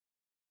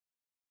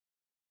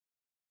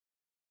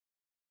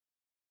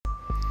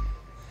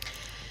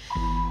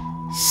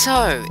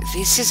So,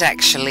 this is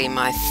actually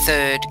my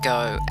third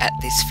go at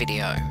this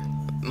video.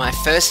 My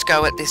first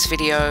go at this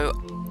video,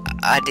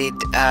 I did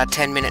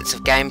 10 minutes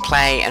of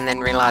gameplay and then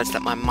realised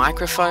that my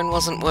microphone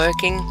wasn't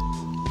working.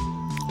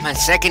 My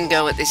second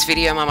go at this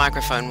video, my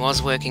microphone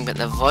was working, but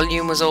the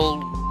volume was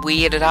all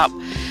weirded up.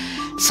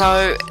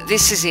 So,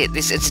 this is it.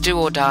 It's do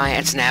or die,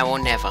 it's now or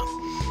never.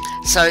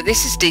 So,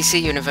 this is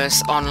DC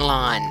Universe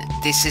Online.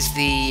 This is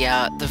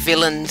the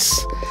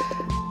villains'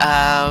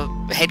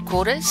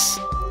 headquarters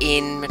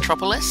in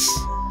Metropolis.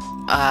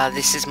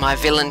 This is my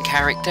villain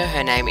character.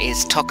 Her name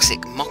is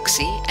Toxic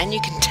Moxie, and you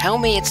can tell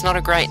me it's not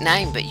a great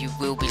name, but you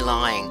will be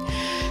lying.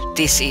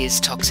 This is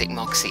Toxic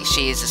Moxie.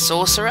 She is a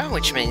sorcerer,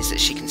 which means that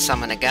she can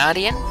summon a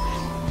guardian,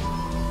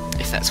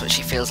 if that's what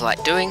she feels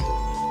like doing,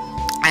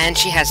 and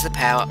she has the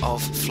power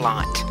of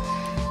flight.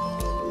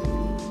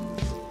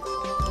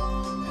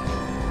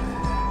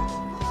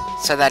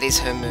 So that is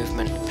her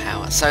movement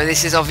power. So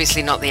this is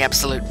obviously not the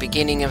absolute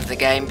beginning of the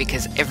game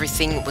because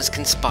everything was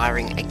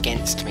conspiring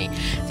against me.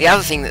 The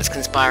other thing that's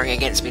conspiring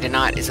against me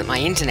tonight is that my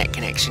internet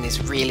connection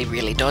is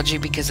really dodgy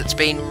because it's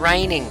been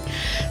raining.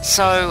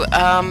 So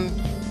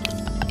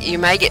you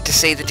may get to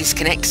see the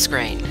disconnect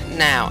screen.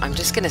 Now I'm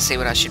just going to see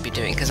what I should be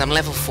doing because I'm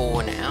level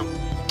 4 now.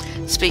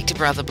 Speak to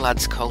Brother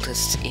Blood's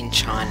cultists in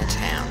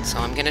Chinatown. So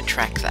I'm going to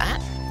track that.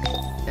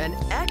 An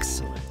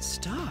excellent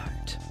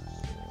start.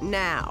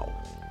 Now,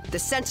 the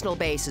Sentinel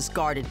base is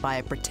guarded by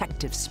a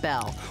protective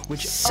spell,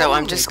 which so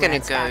I'm just going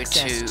to go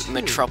to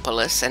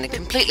Metropolis and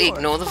completely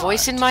ignore the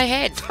voice in my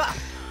head.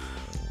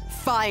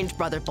 Find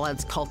Brother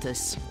Blood's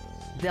cultists.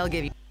 They'll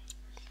give you...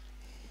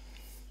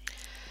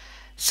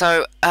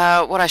 So,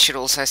 what I should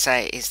also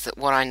say is that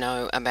what I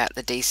know about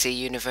the DC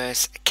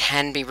Universe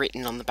can be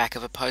written on the back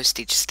of a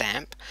postage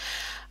stamp.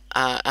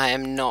 I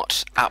am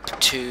not up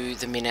to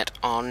the minute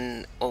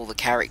on all the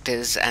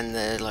characters and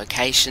the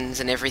locations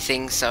and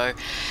everything, so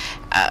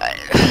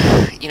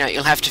you know,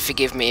 you'll have to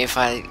forgive me if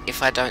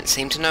I don't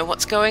seem to know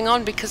what's going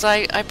on, because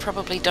I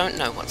probably don't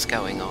know what's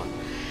going on.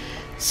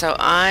 So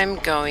I'm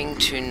going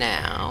to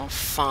now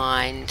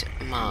find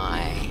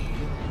my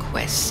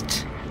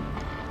quest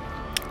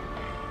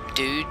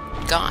dude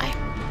guy.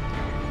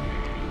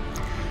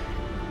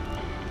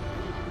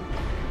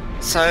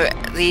 So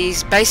the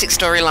basic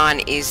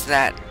storyline is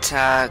that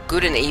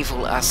good and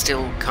evil are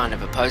still kind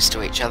of opposed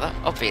to each other,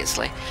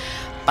 obviously,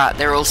 but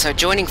they're also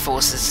joining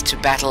forces to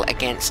battle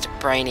against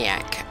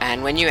Brainiac.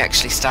 And when you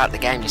actually start the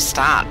game, you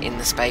start in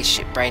the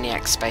spaceship,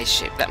 Brainiac's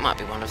spaceship. That might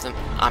be one of them,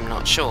 I'm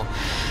not sure.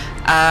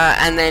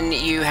 And then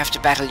you have to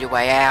battle your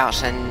way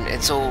out, and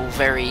it's all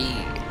very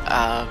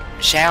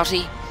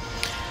shouty.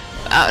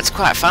 It's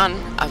quite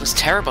fun. I was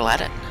terrible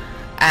at it.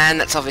 And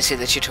that's obviously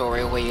the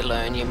tutorial where you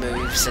learn your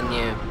moves and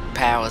your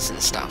powers and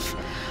stuff.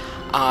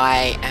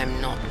 I am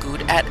not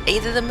good at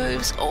either the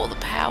moves or the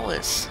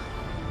powers.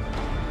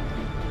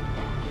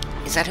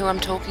 Is that who I'm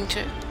talking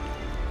to?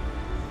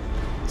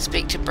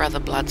 Speak to Brother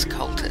Blood's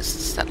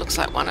cultists. That looks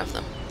like one of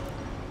them.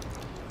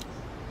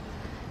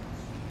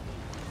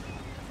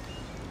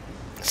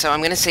 So I'm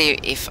going to see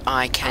if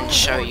I can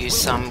show you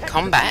some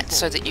combat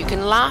so that you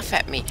can laugh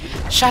at me.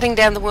 Shutting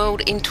down the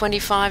world in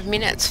 25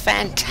 minutes.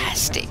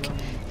 Fantastic.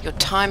 Your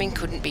timing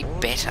couldn't be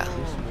better.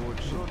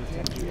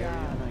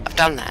 I've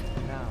done that.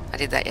 I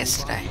did that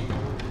yesterday.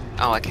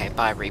 Oh, okay,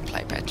 buy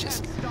replay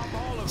badges.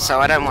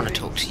 So I don't want to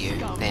talk to you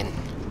then.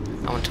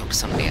 I want to talk to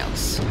somebody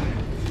else.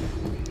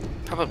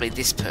 Probably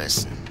this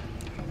person.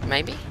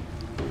 Maybe?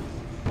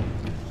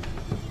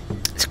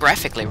 It's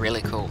graphically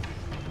really cool.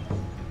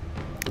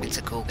 It's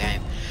a cool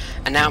game.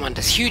 And now I'm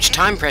under huge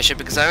time pressure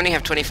because I only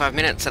have 25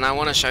 minutes and I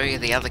want to show you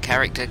the other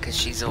character because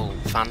she's all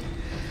fun.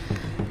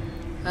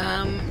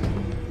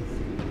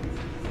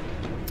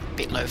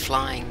 Bit low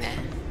flying there.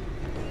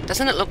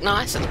 Doesn't it look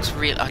nice? It looks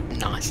real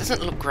nice.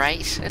 Doesn't it look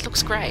great? It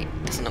looks great.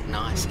 Doesn't look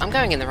nice. I'm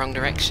going in the wrong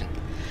direction.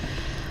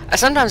 I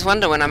sometimes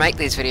wonder when I make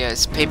these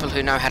videos, people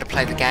who know how to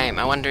play the game,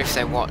 I wonder if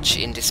they watch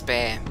in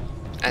despair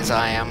as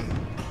I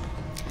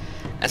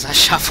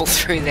shuffle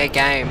through their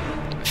game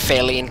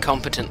fairly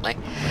incompetently.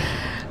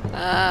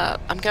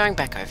 I'm going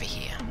back over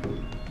here.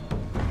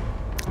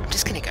 I'm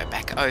just going to go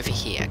back over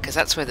here because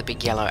that's where the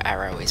big yellow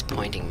arrow is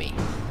pointing me.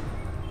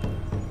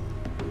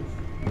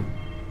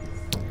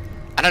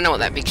 I don't know what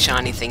that big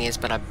shiny thing is,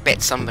 but I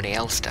bet somebody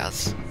else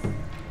does.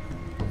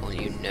 All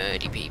you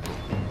nerdy people.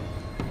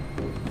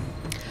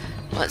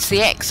 Well, it's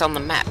the X on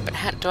the map, but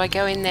how do I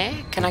go in there?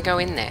 Can I go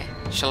in there?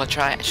 Shall I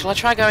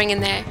try going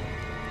in there?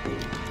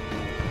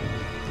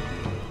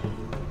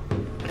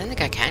 I don't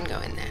think I can go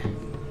in there.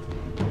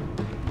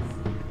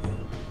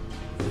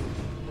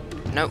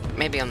 Nope,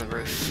 maybe on the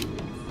roof.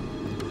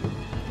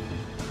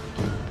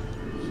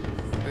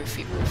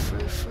 Roofy roof,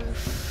 roof,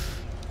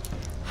 roof.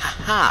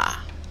 Haha!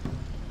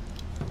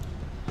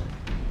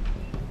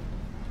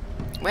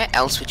 Where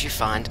else would you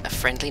find a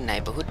friendly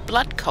neighborhood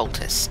blood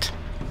cultist?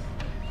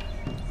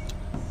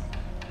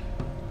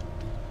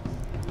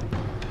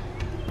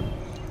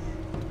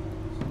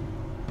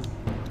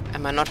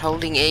 Am I not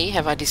holding E?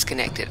 Have I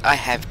disconnected? I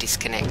have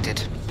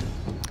disconnected.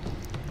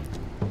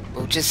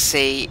 We'll just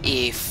see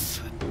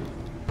if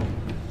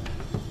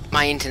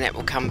my internet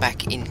will come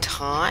back in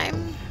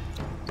time.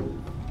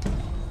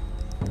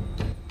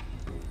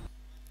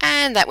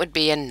 And that would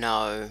be a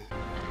no.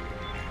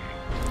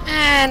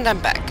 And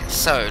I'm back.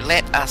 So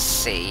let us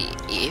see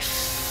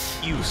if...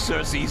 You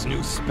Cersei's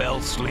new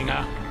spell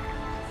slinger.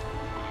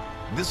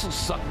 This'll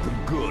suck the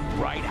good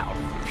right out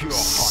of pure-hearted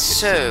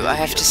So I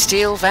have to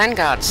steal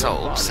Vanguard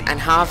souls and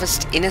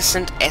harvest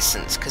innocent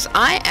essence, because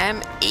I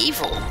am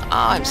evil. Oh,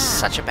 I'm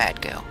such a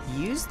bad girl.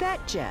 Use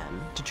that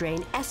gem to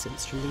drain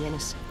essence from the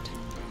innocent.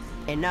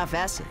 Enough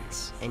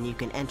essence, and you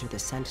can enter the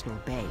Sentinel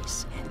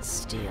base and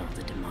steal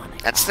the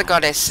demonic. That's the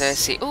goddess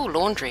Cersei. Ooh,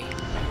 laundry.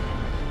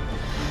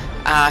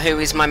 Who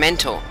is my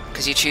mentor,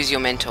 because you choose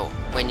your mentor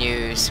when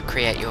you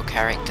create your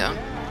character.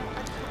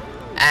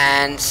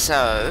 And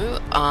so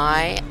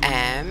I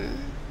am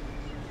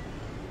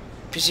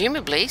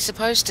presumably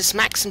supposed to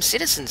smack some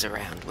citizens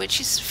around, which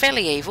is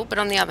fairly evil, but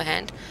on the other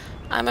hand,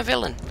 I'm a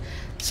villain.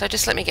 So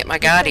just let me get my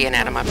guardian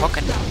out of my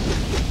pocket.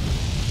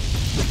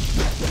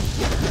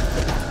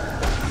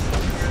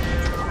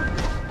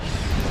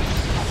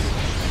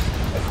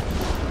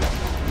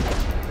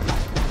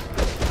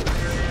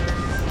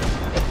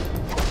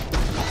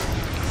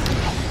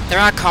 There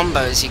are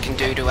combos you can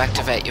do to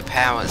activate your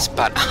powers,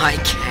 but I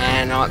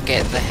cannot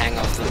get the hang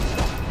of them.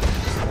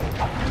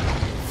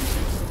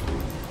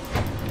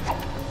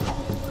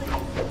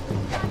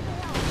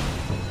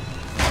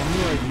 And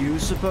who are you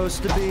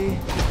supposed to be?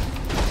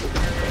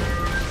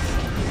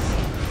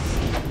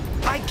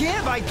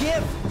 I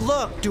give!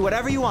 Look, do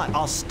whatever you want.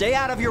 I'll stay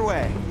out of your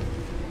way.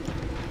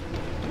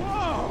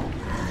 Whoa!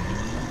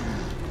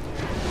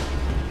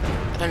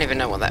 I don't even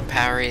know what that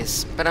power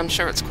is, but I'm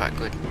sure it's quite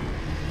good.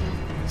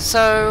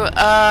 So,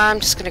 I'm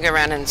just gonna go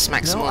around and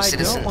smack some more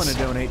citizens. I don't want to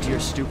donate to your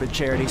stupid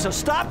charity, so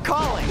stop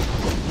calling!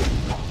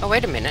 Oh,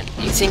 wait a minute.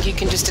 You think you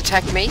can just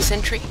attack me,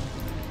 Sentry?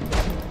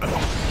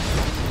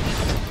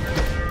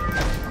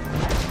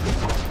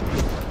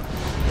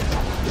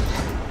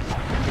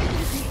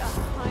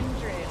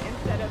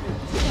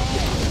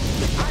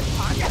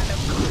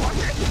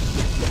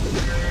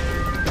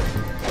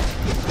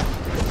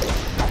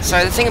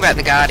 So the thing about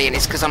the Guardian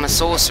is because I'm a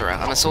sorcerer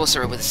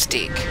with a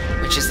stick,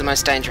 which is the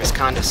most dangerous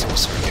kind of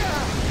sorcerer.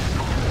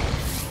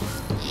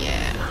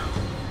 Yeah.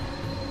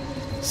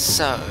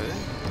 So,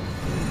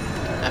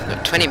 I've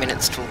got 20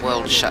 minutes till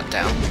world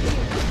shutdown.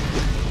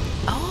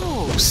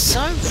 Oh,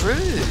 so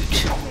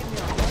rude.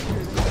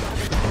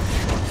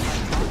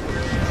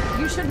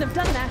 You shouldn't have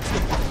done that.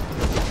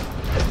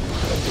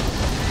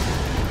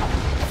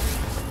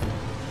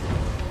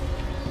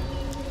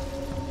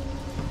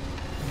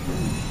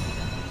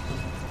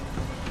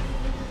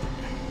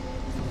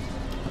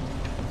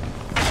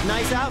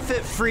 Nice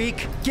outfit,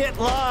 freak. Get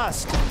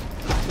lost.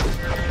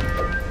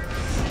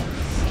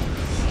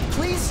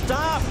 Please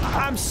stop.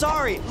 I'm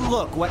sorry.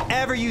 Look,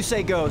 whatever you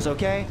say goes,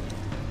 okay?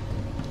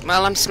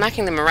 Well, I'm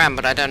smacking them around,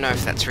 but I don't know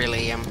if that's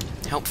really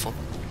helpful.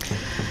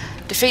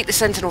 Defeat the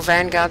Sentinel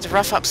Vanguards,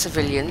 rough up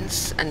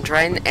civilians, and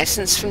drain the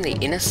essence from the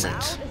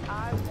innocent.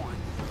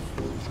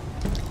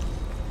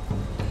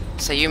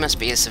 So you must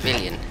be a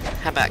civilian.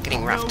 How about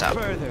getting roughed up?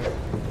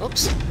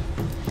 Oops.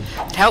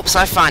 It helps,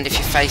 I find, if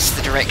you face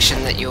the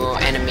direction that your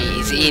enemy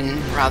is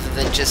in, rather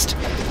than just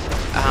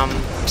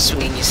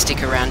swinging your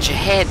stick around your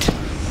head.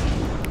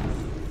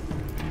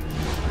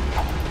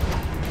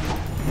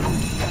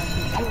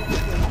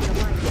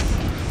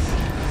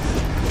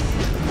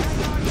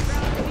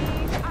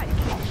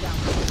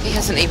 He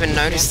hasn't even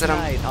noticed that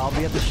I'm... I'll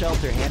be at the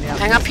shelter handing out...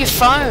 Hang up your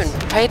phone!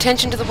 Pay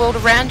attention to the world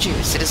around you,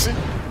 citizen.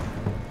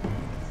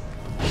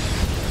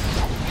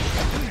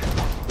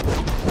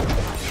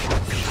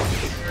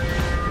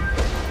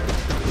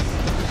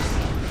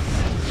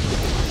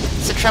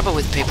 Trouble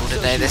with people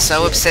today, they're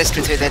so obsessed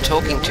with who they're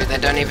talking to they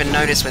don't even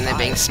notice when they're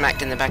being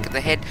smacked in the back of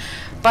the head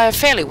by a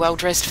fairly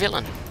well-dressed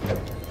villain.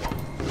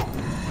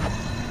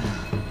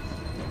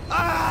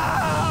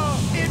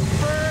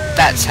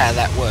 That's how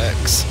that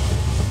works.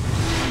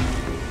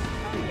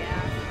 Yeah,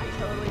 I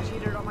totally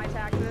cheated on my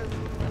taxes.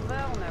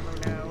 They'll never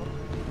know.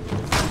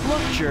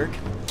 Look, jerk,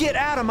 get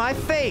out of my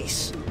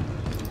face!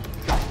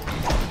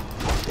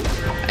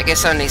 I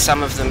guess only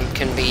some of them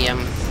can be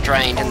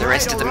drained and the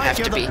rest of them have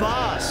to be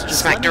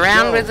smacked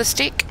around with a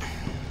stick.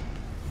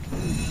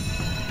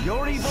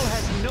 Your evil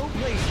has no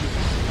place here.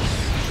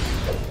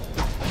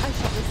 I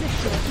shall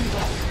resist your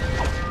evil.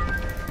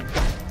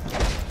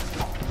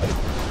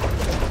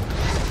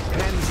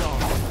 Hands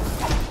off.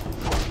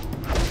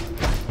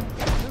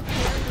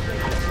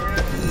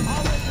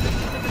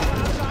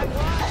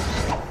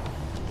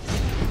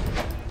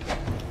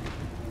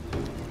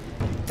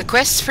 The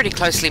quests pretty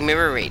closely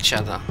mirror each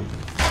other.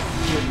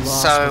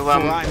 So,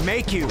 I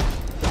make you.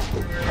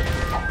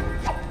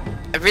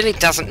 It really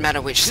doesn't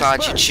matter which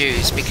side you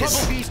choose,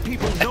 because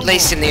at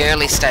least in the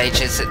early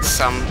stages it's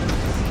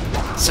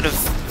sort of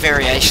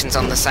variations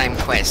on the same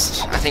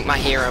quest. I think my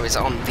hero is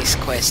on this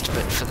quest,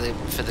 but for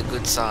the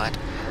good side.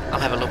 I'll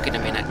have a look in a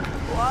minute.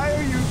 Why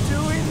are you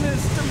doing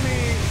this to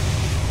me?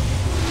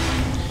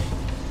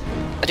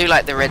 I do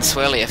like the red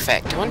swirly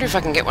effect. I wonder if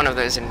I can get one of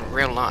those in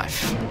real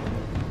life.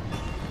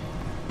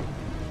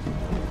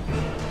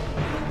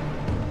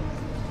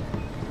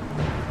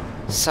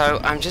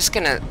 So I'm just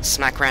going to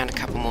smack around a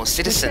couple more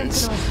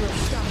citizens,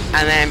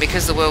 and then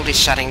because the world is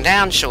shutting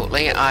down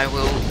shortly, I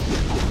will...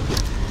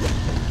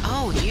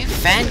 Oh, you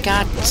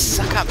Vanguard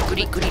suck up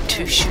goody goody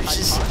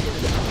two-shooters.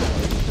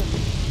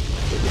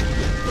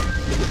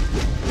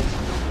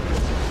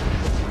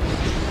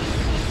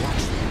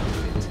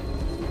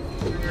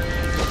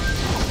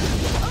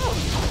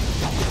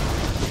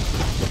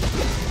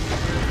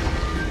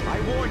 I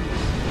warn you,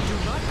 do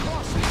not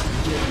cross me.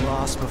 Get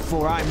lost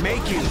before I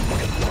make you.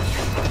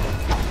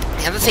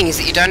 The other thing is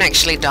that you don't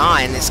actually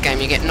die in this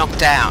game, you get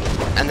knocked out,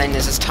 and then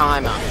there's this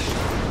timer.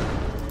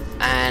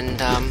 And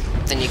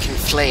then you can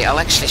flee. I'll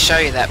actually show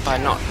you that by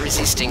not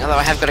resisting, although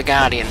I have got a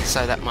Guardian,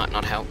 so that might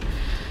not help.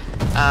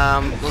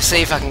 We'll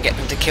see if I can get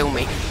them to kill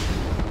me,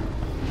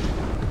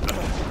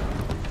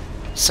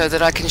 so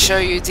that I can show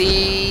you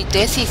the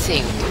deathy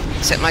thing.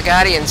 Except my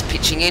Guardian's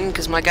pitching in,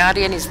 because my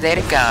Guardian is there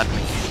to guard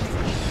me.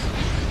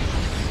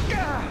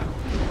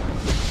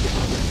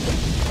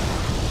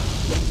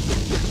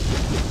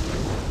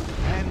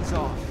 Hands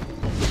off.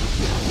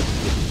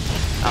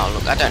 Oh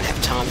look, I don't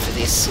have time for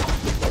this.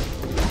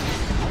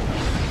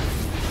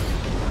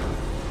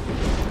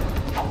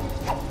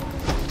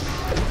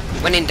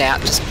 When in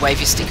doubt, just wave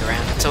your stick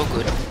around, it's all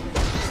good.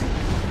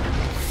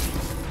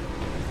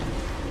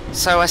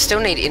 So I still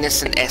need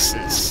Innocent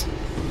Essence.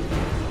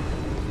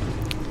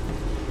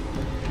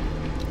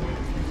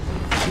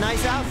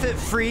 Nice outfit,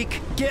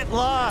 freak. Get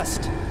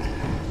lost.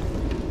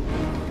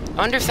 I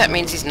wonder if that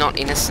means he's not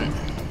innocent.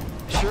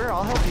 Sure,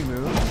 I'll help you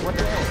move. What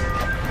the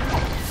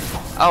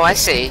hell? Oh, I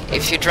see.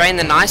 If you drain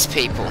the nice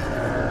people,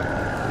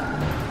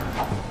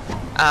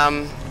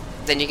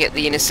 then you get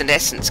the Innocent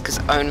Essence, because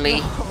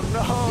only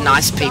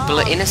nice people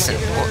are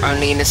innocent, or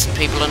only innocent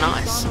people are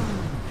nice.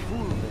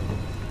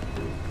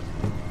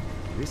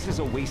 This is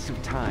a waste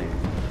of time.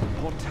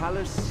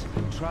 Portalis,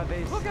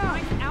 Traves. Look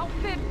out! Nice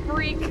outfit,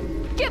 freak.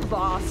 Get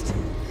lost.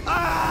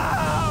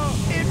 Ow!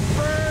 It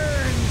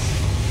burns!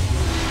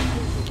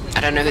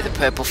 I don't know who the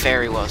purple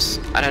fairy was.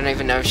 I don't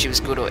even know if she was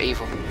good or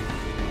evil.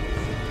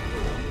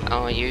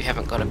 Oh, you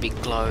haven't got a big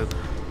globe.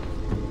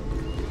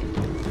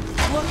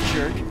 Look,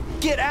 jerk.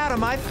 Get out of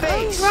my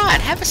face. Oh,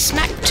 right, have a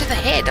smack to the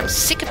head. I'm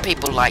sick of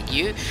people like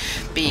you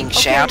being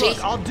shouty.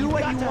 Look, I'll do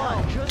what you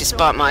want.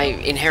 Despite my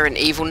inherent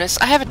evilness,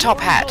 I have a top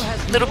hat.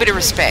 A little bit of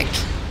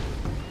respect.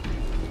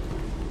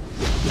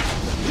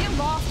 Get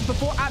lost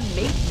before I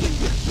make you.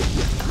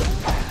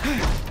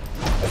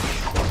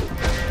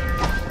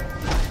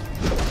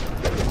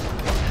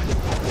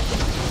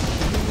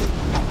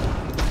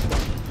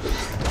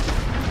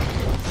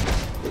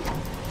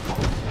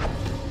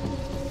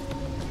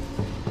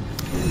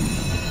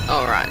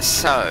 Alright,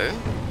 so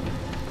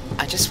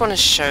I just want to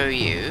show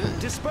you.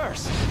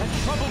 Disperse and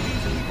trouble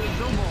these people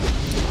no more.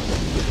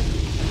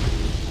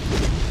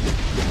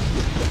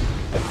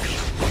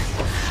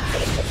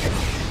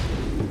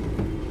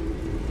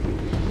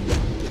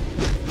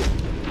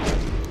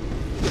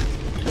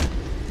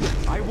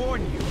 I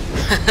warn you.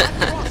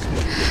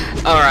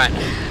 Alright,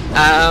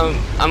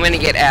 I'm going to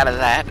get out of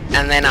that,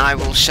 and then I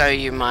will show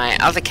you my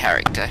other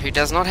character, who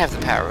does not have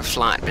the power of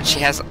flight, but she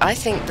has, I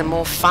think, the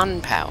more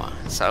fun power.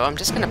 So I'm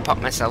just going to pop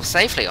myself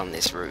safely on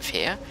this roof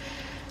here,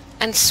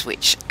 and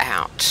switch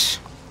out.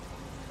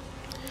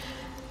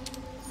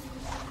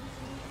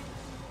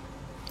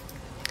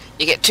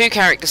 You get 2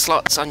 character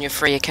slots on your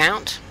free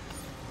account.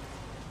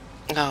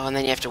 Oh, and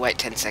then you have to wait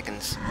 10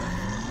 seconds.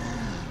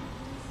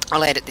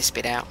 I'll edit this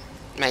bit out,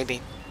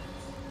 maybe.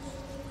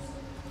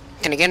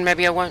 And again,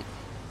 maybe I won't.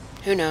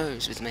 Who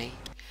knows with me.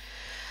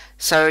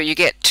 So you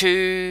get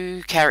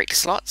 2 character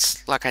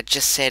slots, like I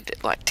just said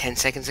like 10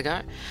 seconds ago.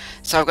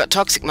 So I've got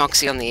Toxic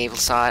Moxie on the evil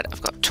side,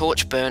 I've got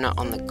Torch Burner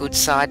on the good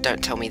side.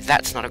 Don't tell me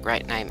that's not a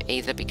great name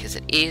either, because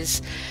it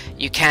is.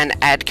 You can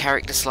add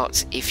character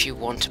slots if you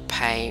want to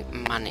pay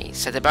money.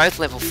 So they're both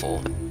level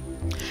 4.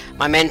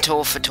 My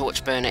mentor for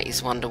Torch Burner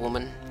is Wonder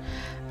Woman.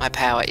 My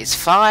power is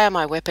Fire,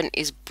 my weapon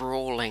is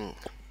Brawling.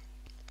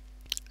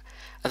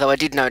 Although I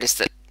did notice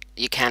that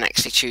you can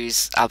actually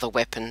choose other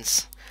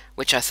weapons,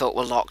 which I thought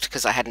were locked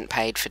because I hadn't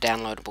paid for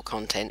downloadable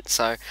content.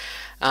 So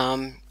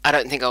I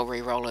don't think I'll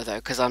re-roll her though,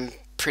 because I'm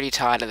pretty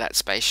tired of that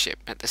spaceship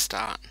at the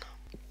start.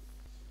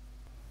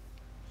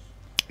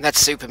 That's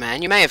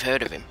Superman. You may have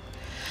heard of him.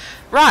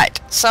 Right,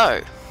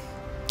 so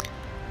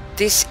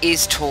this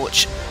is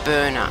Torch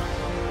Burner.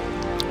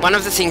 One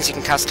of the things you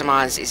can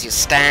customize is your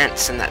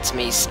stance, and that's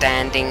me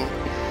standing.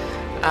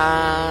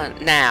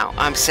 Now,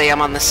 I'm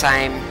on the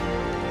same...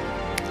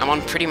 I'm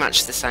on pretty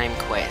much the same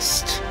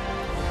quest.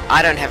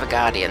 I don't have a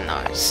Guardian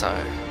though, so...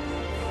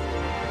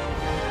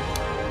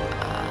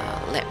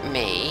 let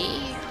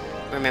me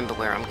remember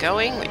where I'm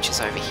going, which is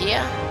over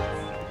here.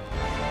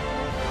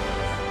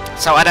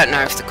 So I don't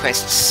know if the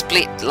quests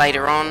split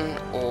later on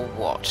or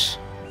what.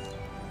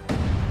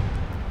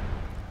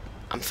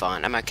 I'm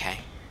fine, I'm okay.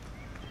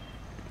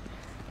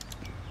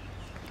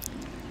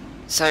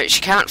 So she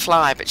can't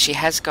fly, but she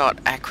has got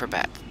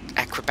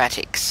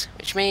acrobatics,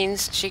 which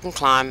means she can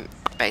climb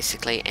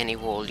basically any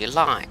wall you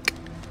like.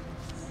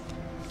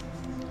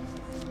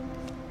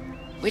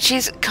 which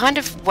is kind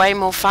of way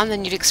more fun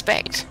than you'd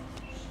expect.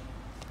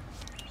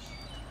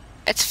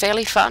 It's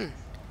fairly fun.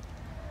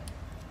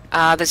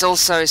 There's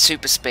also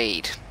super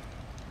speed,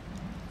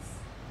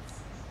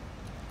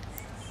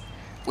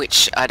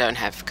 which I don't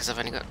have because I've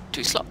only got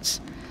 2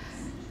 slots.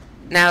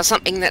 Now,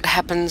 something that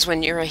happens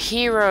when you're a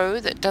hero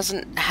that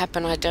doesn't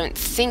happen, I don't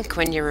think,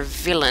 when you're a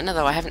villain,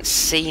 although I haven't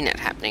seen it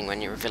happening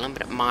when you're a villain,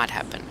 but it might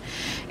happen,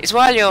 is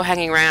while you're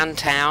hanging around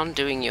town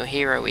doing your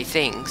hero-y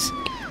things,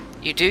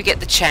 you do get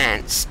the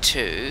chance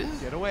to...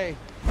 Get away.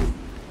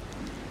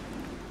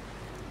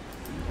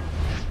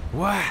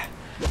 What?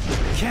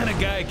 Can a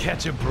guy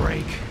catch a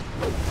break?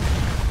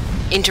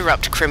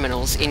 interrupt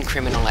criminals in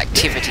criminal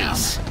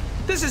activities. Damn.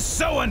 This is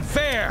so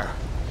unfair!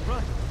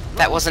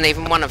 That wasn't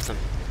even one of them.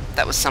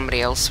 That was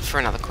somebody else for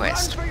another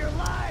quest.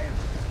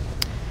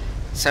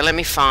 So let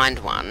me find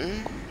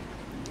one.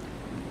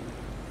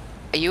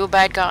 Are you a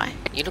bad guy?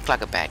 You look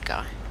like a bad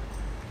guy.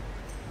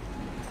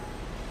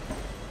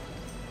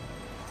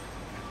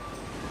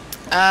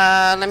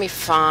 Let me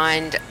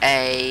find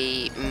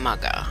a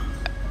mugger.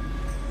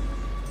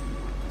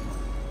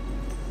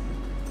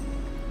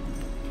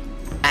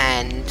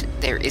 And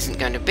there isn't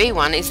going to be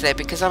one, is there?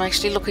 Because I'm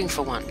actually looking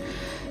for one.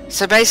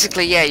 So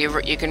basically, yeah,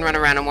 you can run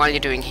around, and while you're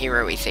doing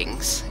hero-y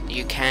things,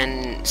 you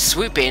can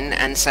swoop in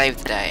and save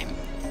the day,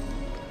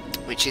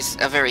 which is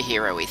a very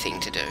hero-y thing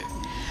to do.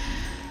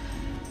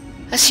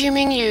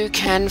 Assuming you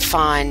can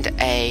find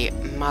a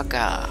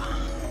mugger.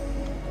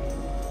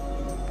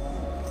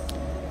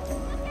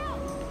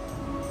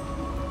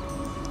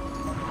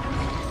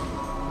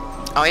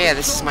 Oh yeah,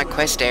 this is my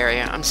quest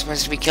area. I'm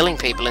supposed to be killing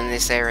people in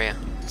this area.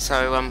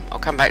 So, I'll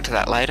come back to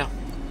that later.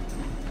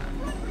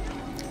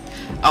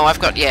 Oh, I've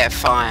got, yeah,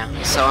 fire.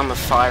 So I'm a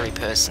fiery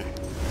person.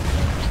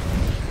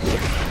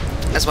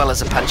 As well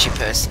as a punchy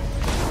person.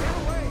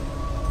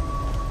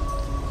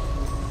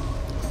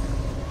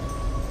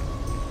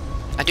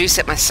 I do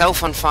set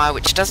myself on fire,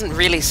 which doesn't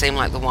really seem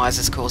like the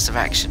wisest course of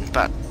action,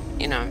 but,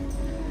 you know,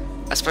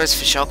 I suppose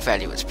for shock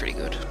value it's pretty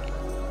good.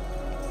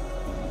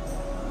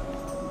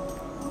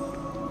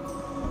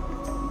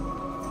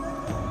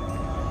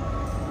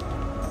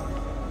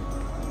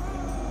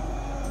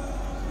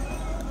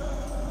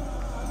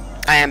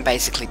 I am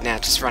basically now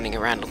just running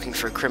around looking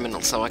for a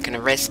criminal so I can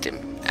arrest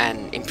him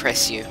and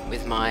impress you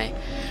with my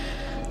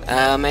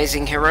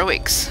amazing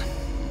heroics.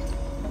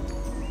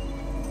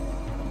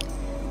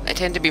 They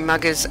tend to be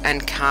muggers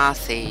and car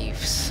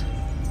thieves.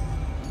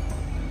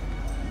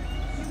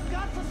 You've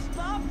got to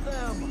stop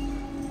them.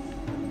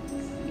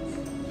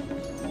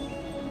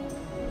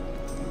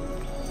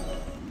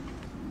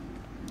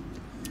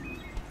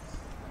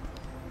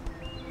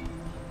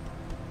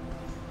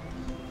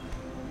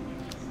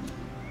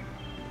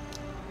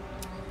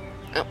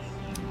 Oh.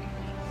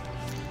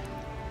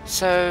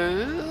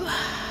 So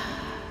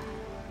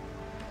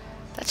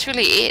that's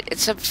really it.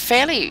 It's a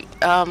fairly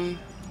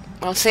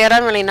well, see, I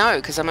don't really know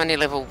because I'm only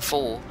level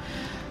 4,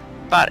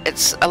 but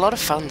it's a lot of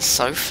fun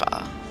so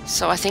far.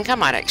 So I think I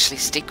might actually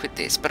stick with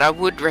this. But I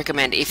would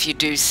recommend, if you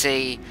do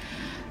see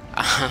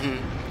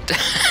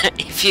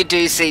if you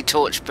do see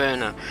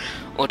Torchburner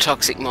or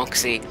Toxic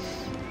Moxie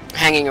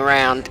hanging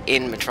around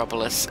in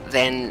Metropolis,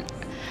 then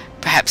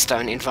perhaps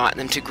don't invite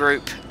them to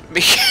group.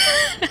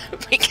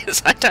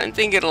 Because I don't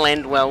think it'll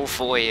end well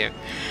for you.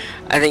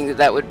 I think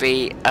that would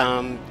be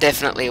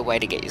definitely a way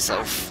to get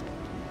yourself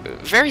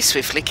very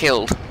swiftly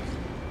killed.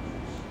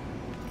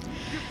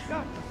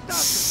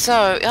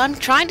 So, I'm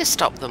trying to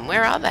stop them.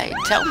 Where are they?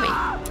 Tell me.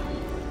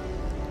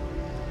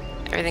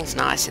 Everything's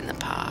nice in the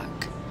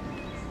park.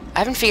 I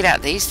haven't figured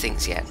out these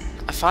things yet.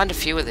 I find a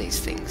few of these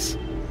things,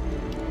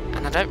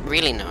 and I don't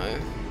really know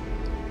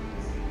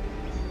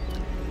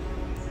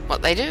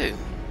what they do.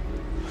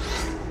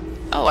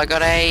 Oh, I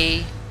got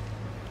a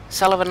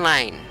Sullivan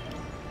Lane.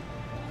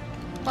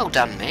 Well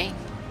done, me.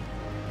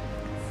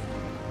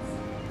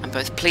 I'm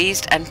both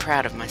pleased and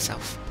proud of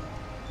myself.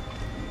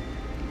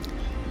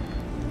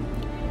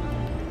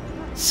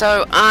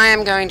 So, I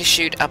am going to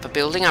shoot up a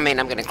building. I mean,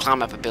 I'm going to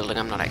climb up a building.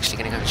 I'm not actually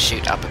going to go and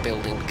shoot up a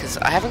building because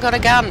I haven't got a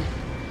gun.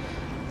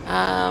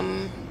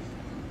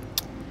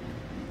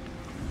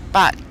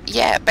 But,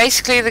 yeah,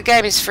 basically the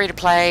game is free to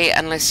play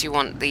unless you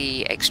want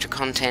the extra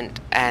content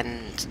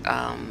and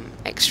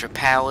extra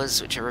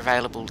powers which are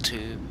available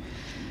to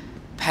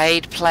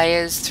paid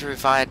players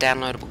via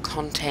downloadable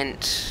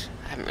content.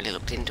 I haven't really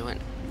looked into it.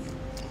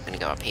 I'm going to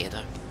go up here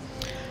though.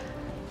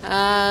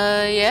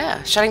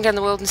 Yeah, shutting down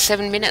the world in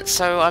 7 minutes,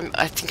 so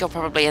I think I'll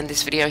probably end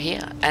this video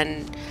here,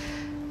 and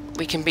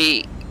we can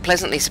be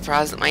pleasantly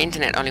surprised that my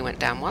internet only went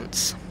down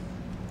once.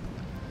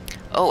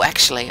 Oh,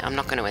 actually, I'm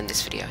not going to end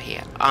this video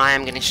here. I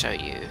am going to show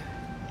you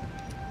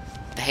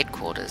the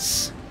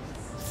headquarters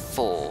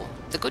for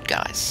the good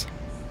guys,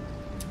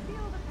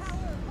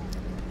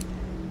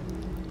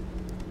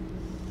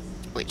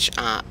 which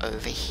are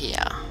over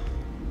here.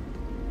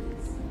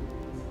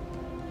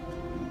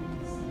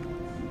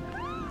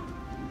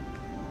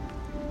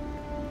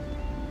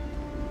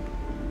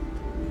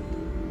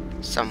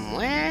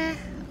 Somewhere.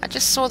 I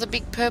just saw the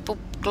big purple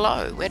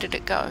glow. Where did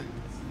it go?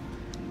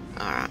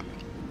 Alright.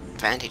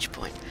 vantage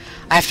point.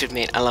 I have to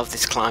admit, I love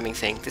this climbing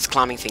thing. This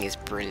climbing thing is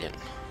brilliant.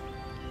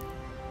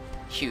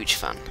 Huge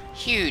fun.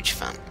 Huge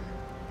fun.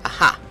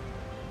 Aha!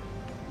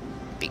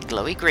 Big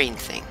glowy green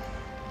thing.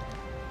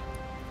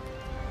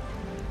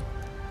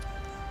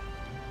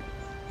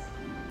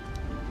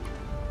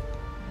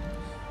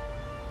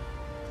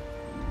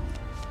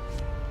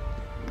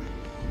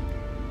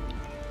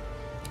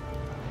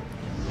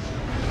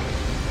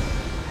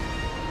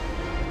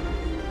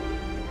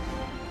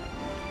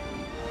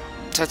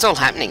 So it's all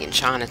happening in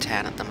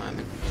Chinatown at the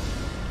moment.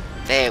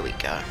 There we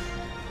go.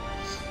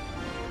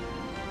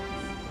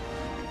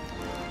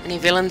 Any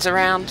villains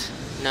around?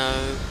 No.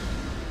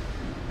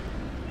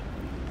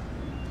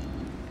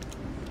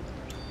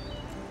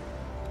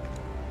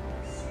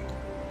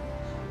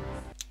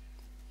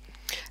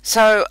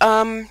 So,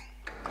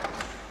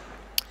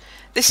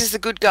 this is the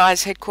good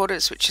guys'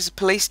 headquarters, which is a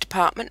police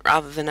department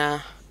rather than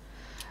a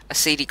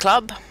seedy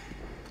club.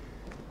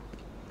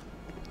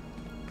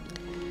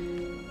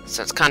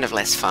 So it's kind of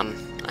less fun,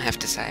 I have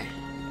to say.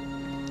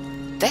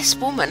 This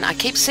woman, I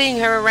keep seeing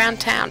her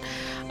around town.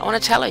 I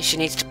want to tell her she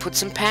needs to put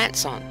some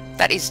pants on.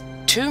 That is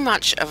too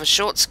much of a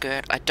short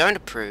skirt. I don't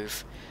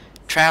approve.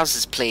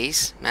 Trousers,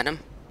 please,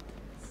 madam.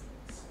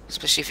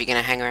 Especially if you're going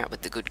to hang out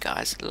with the good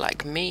guys,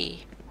 like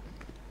me.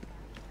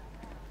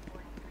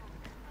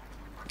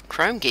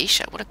 Chrome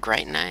Geisha, what a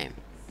great name.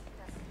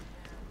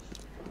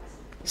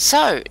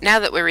 So, now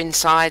that we're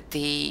inside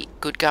the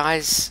good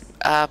guys'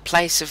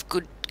 place of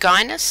good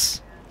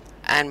guyness,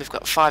 and we've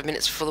got 5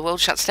 minutes before the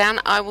world shuts down,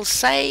 I will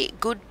say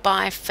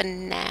goodbye for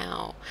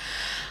now.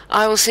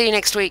 I will see you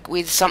next week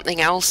with something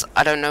else.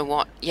 I don't know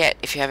what yet.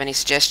 If you have any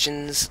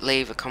suggestions,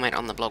 leave a comment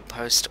on the blog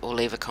post or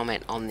leave a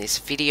comment on this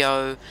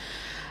video.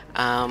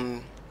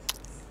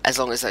 As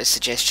long as those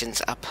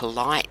suggestions are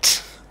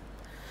polite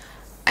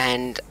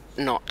and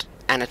not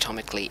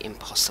anatomically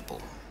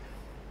impossible.